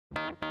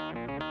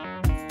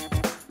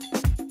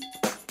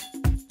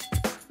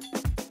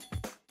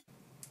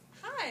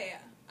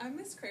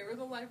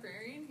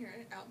librarian here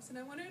at Alps, and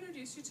I want to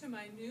introduce you to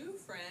my new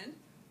friend,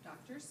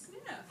 Dr.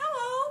 Sniff.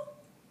 Hello!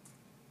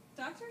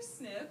 Dr.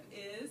 Sniff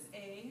is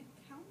a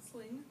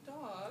counseling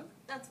dog.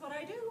 That's what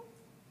I do.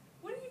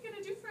 What are you going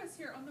to do for us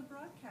here on the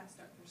broadcast,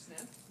 Dr.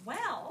 Sniff?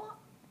 Well,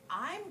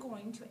 I'm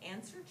going to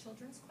answer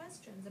children's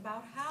questions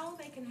about how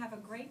they can have a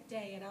great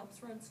day at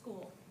Alps Road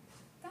School.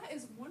 That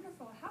is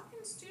wonderful. How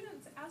can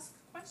students ask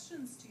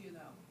questions to you,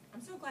 though?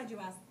 I'm so glad you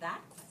asked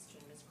that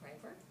question, Ms.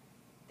 Craver.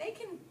 They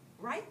can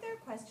write their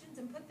questions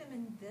and put them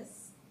in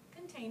this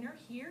container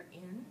here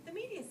in the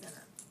Media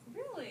Center.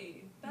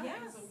 Really? That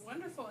Yes. is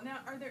wonderful. Now,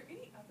 are there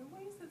any other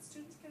ways that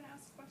students can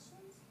ask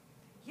questions?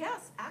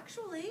 Yes,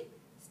 actually,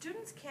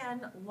 students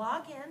can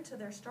log in to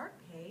their start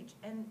page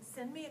and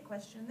send me a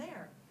question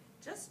there.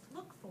 Just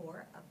look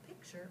for a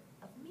picture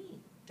of me,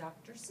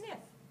 Dr. Sniff.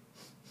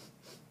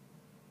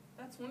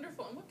 That's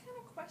wonderful. And what kind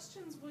of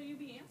questions will you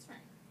be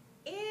answering?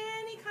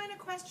 Any kind of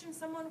question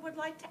someone would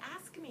like to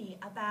ask me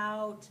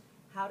about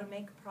how to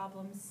make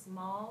problems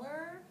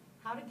smaller,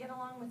 how to get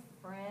along with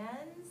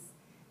friends,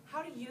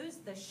 how to use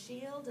the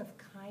shield of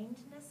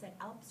kindness at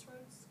Alps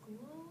Road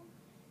School,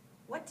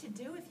 what to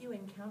do if you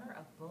encounter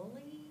a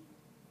bully,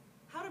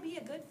 how to be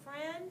a good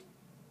friend,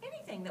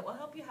 anything that will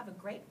help you have a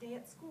great day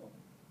at school.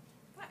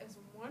 That is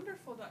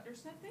wonderful, Dr.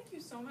 Smith. Thank you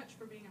so much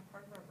for being a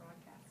part of our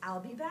broadcast. I'll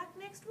be back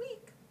next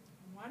week.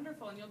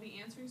 Wonderful, and you'll be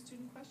answering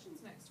student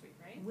questions next week,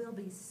 right? We'll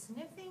be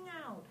sniffing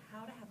out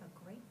how to have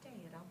a great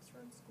day at Alps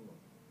Road School.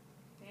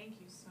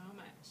 Thank you so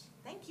much.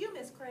 Thank you,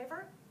 Ms.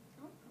 Craver.